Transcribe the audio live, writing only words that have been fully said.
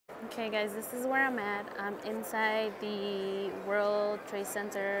Okay guys, this is where I'm at. I'm inside the World Trade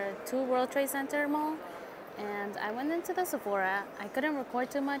Center, World Trade Center mall, and I went into the Sephora. I couldn't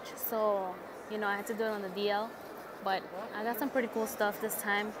record too much, so I had to do it on the DL, but I got some pretty cool stuff this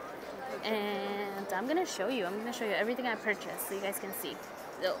time, and I'm gonna show you. Everything I purchased so you guys can see.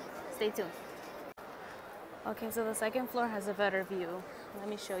 So stay tuned. Okay, so the second floor has a better view. Let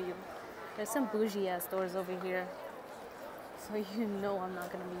me show you. There's some bougie ass stores over here. So I'm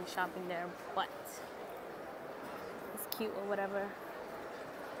not gonna be shopping there, but it's cute or whatever.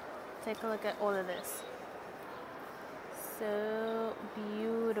 Take a look at all of this. So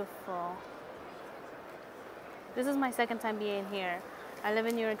beautiful. This is my second time being here. I live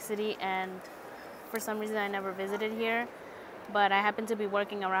in New York City and for some reason I never visited here, but I happened to be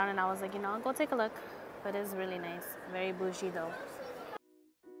working around and I was like, I'll go take a look. But it's really nice. Very bougie though.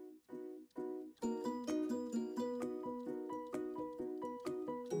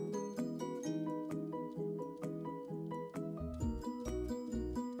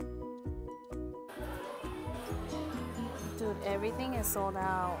 Dude, everything is sold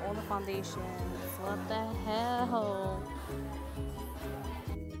out. All the foundations. What the hell?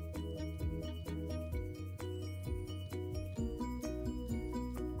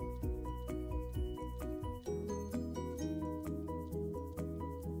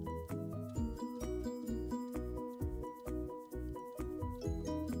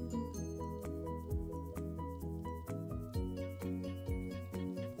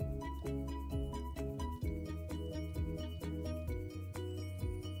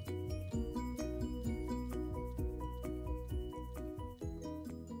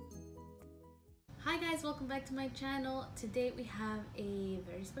 Hi guys, welcome back to my channel. Today we have a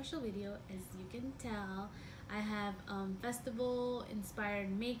very special video. As you can tell, I have festival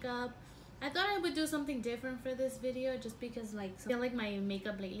inspired makeup. I thought I would do something different for this video just because I feel like my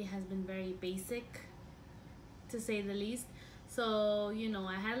makeup lately has been very basic, to say the least. So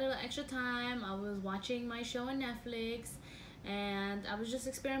I had a little extra time. I was watching my show on Netflix and I was just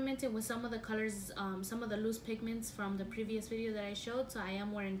experimenting with some of the colors, some of the loose pigments from the previous video that I showed. So I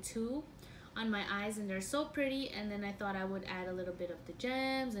am wearing two on my eyes and they're so pretty, and then I thought I would add a little bit of the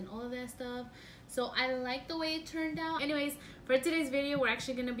gems and all of that stuff. So I like the way it turned out. Anyways, for today's video we're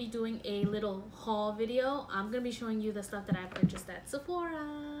actually going to be doing a little haul video. I'm going to be showing you the stuff that I purchased at Sephora.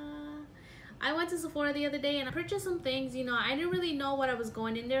 I went to Sephora the other day and I purchased some things. I didn't really know what I was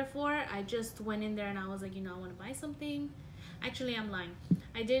going in there for. I just went in there and I was like, I want to buy something. Actually, I'm lying.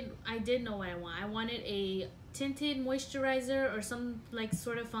 I did know what I want. I wanted a tinted moisturizer or some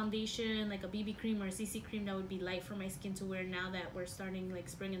sort of foundation, like a BB cream or a CC cream that would be light for my skin to wear now that we're starting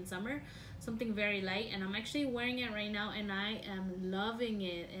spring and summer. Something very light, and I'm actually wearing it right now and I am loving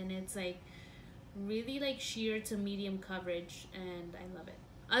it, and it's really sheer to medium coverage and I love it.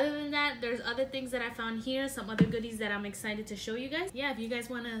 Other than that, there's other things that I found here, some other goodies that I'm excited to show you guys. Yeah, if you guys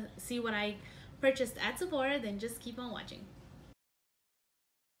want to see what I purchased at Sephora, then just keep on watching.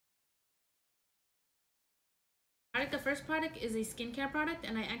 The first product is a skincare product,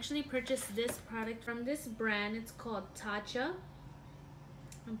 and I actually purchased this product from this brand. It's called Tatcha.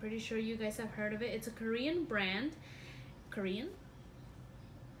 I'm pretty sure you guys have heard of it. It's a Korean brand. Korean?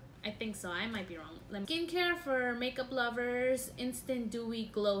 I think so. I might be wrong. Skincare for makeup lovers, instant dewy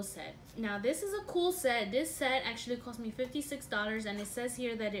glow set. Now this is a cool set. This set actually cost me $56, and it says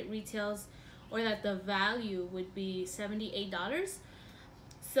here that it retails, or that the value would be $78.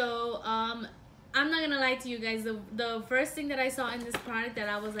 So I'm not gonna lie to you guys, the first thing that I saw in this product that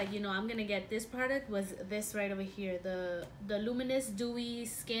I was like, I'm gonna get this product was this right over here, the Luminous Dewy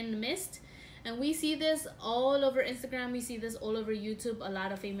Skin Mist. And we see this all over Instagram, we see this all over YouTube. A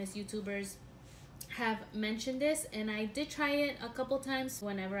lot of famous YouTubers have mentioned this, and I did try it a couple times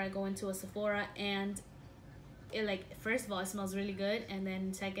whenever I go into a Sephora, and it first of all, it smells really good, and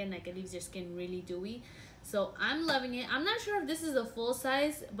then second, it leaves your skin really dewy. So I'm loving it. I'm not sure if this is a full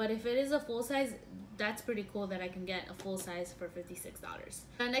size, but if it is a full size, that's pretty cool that I can get a full size for $56.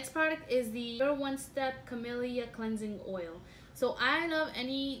 The next product is the Your One Step Camellia Cleansing Oil. So I love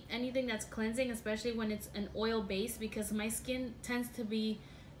anything that's cleansing, especially when it's an oil base, because my skin tends to be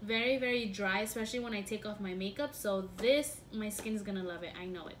very, very dry, especially when I take off my makeup. So my skin is gonna love it. I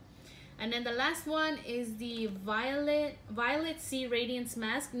know it. And then the last one is the Violet Sea Radiance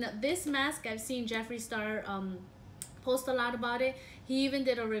Mask. Now, this mask, I've seen Jeffree Star post a lot about it. He even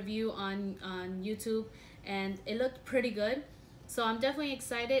did a review on YouTube, and it looked pretty good. So I'm definitely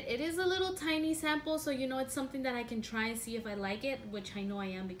excited. It is a little tiny sample, so it's something that I can try and see if I like it, which I know I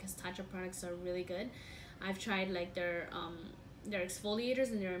am because Tatcha products are really good. I've tried their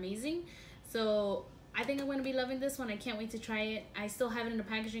exfoliators and they're amazing. So I think I'm going to be loving this one. I can't wait to try it. I still have it in the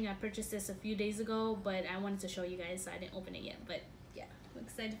packaging. I purchased this a few days ago, but I wanted to show you guys, so I didn't open it yet. But yeah, I'm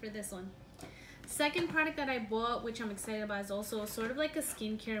excited for this one. Second product that I bought, which I'm excited about, is also sort of like a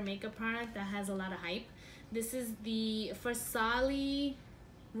skincare makeup product that has a lot of hype. This is the Versali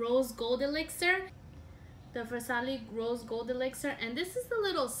Rose Gold Elixir. The Versali Rose Gold Elixir, and this is the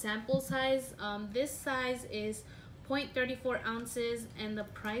little sample size. This size is 0.34 ounces, and the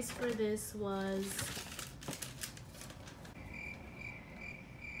price for this was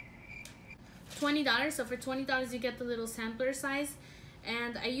 $20. So for $20 you get the little sampler size,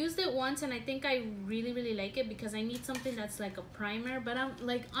 and I used it once and I think I really like it because I need something that's like a primer. But I'm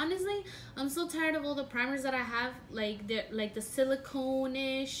like, honestly, I'm so tired of all the primers that I have, like the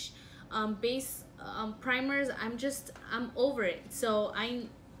silicone-ish base primers. I'm over it. So I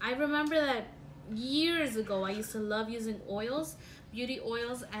remember that years ago I used to love using oils, beauty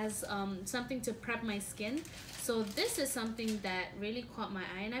oils, as something to prep my skin. So this is something that really caught my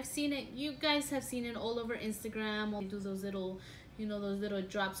eye, and I've seen it, you guys have seen it all over Instagram. They do those little, you know, those little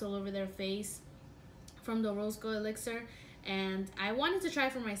drops all over their face from the Rose Gold Elixir, and I wanted to try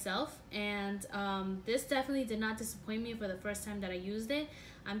it for myself, and this definitely did not disappoint me for the first time that I used it.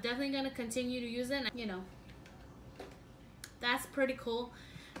 I'm definitely going to continue to use it, you know, that's pretty cool.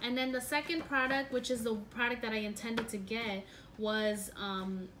 And then the second product, which is the product that I intended to get, was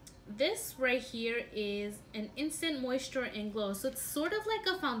this right here is an instant moisture and glow. So it's sort of like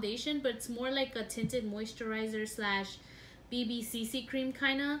a foundation, but it's more like a tinted moisturizer slash BB cream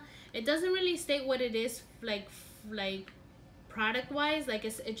kind of. It doesn't really state what it is, like product wise. Like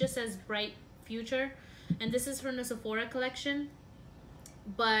it just says Bright Future, and this is from the Sephora collection.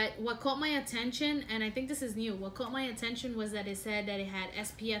 But what caught my attention, and I think this is new, what caught my attention was that it said that it had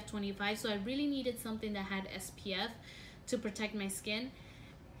SPF 25. So I really needed something that had SPF to protect my skin,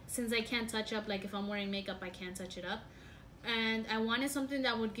 since I can't touch up, like if I'm wearing makeup I can't touch it up, and I wanted something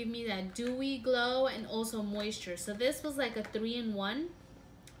that would give me that dewy glow and also moisture. So this was like a 3-in-1,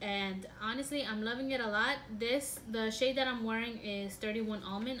 and honestly I'm loving it a lot. The shade that I'm wearing is 31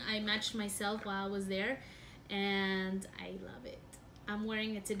 Almond. I matched myself while I was there, and I love it. I'm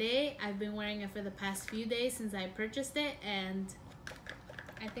wearing it today. I've been wearing it for the past few days since I purchased it, and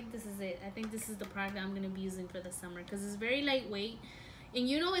I think this is it. I think this is the product that I'm going to be using for the summer because it's very lightweight. And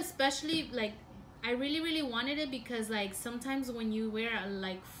you know, especially like I really wanted it because like sometimes when you wear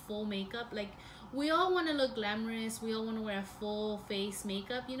like full makeup, like we all want to look glamorous, we all want to wear a full face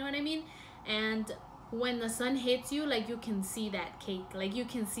makeup, you know what I mean? And when the sun hits you, like you can see that cake, like you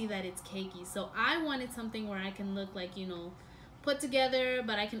can see that it's cakey. So I wanted something where I can look like, you know, put together,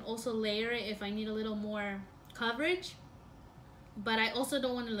 but I can also layer it if I need a little more coverage, but I also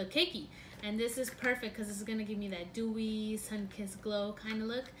don't want to look cakey. And this is perfect because this is gonna give me that dewy sun-kissed glow kind of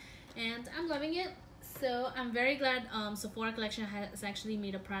look, and I'm loving it. So I'm very glad Sephora collection has actually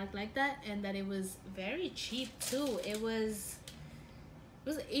made a product like that, and that it was very cheap too. It was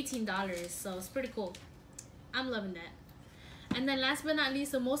 $18, so it's pretty cool. I'm loving that. And then last but not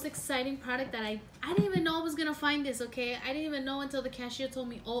least, the most exciting product that I didn't even know I was gonna find this, okay? I didn't even know until the cashier told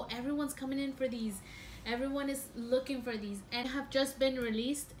me, oh, everyone's coming in for these. Everyone is looking for these, and have just been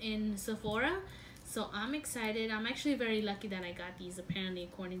released in Sephora. So I'm excited. I'm actually very lucky that I got these, apparently,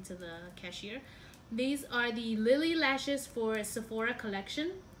 according to the cashier. These are the Lily Lashes for Sephora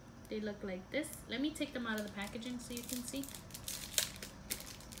collection. They look like this. Let me take them out of the packaging so you can see.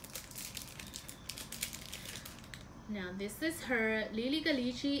 Now this is her. Lily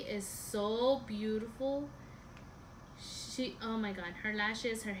Galici is so beautiful. Oh my god, her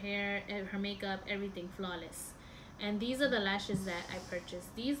lashes, her hair, her makeup, everything flawless. And these are the lashes that I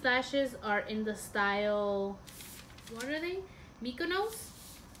purchased. These lashes are in the style, what are they? Mykonos,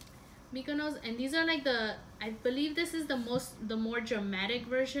 and these are like I believe this is the more dramatic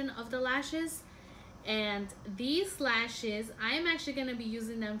version of the lashes. And these lashes, I am actually gonna be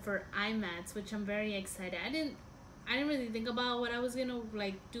using them for eye mats, which I'm very excited. I didn't really think about what I was gonna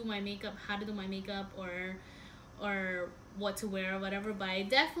like do my makeup, how to do my makeup, or what to wear or whatever, but I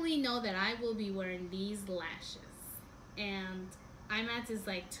definitely know that I will be wearing these lashes, and eye mats is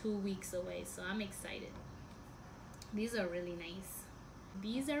like 2 weeks away, so I'm excited. These are really nice.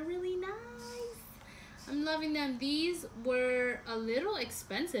 These are really nice. I'm loving them. These were a little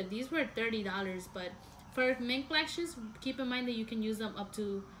expensive. These were $30, but for mink lashes, keep in mind that you can use them up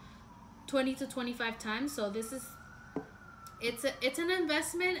to 20 to 25 times. So this is, it's an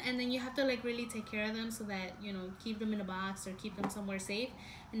investment, and then you have to like really take care of them so that, you know, keep them in a box or keep them somewhere safe,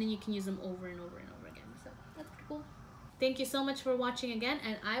 and then you can use them over and over and over again. So that's pretty cool. Thank you so much for watching again,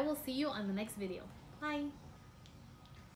 and I will see you on the next video. Bye.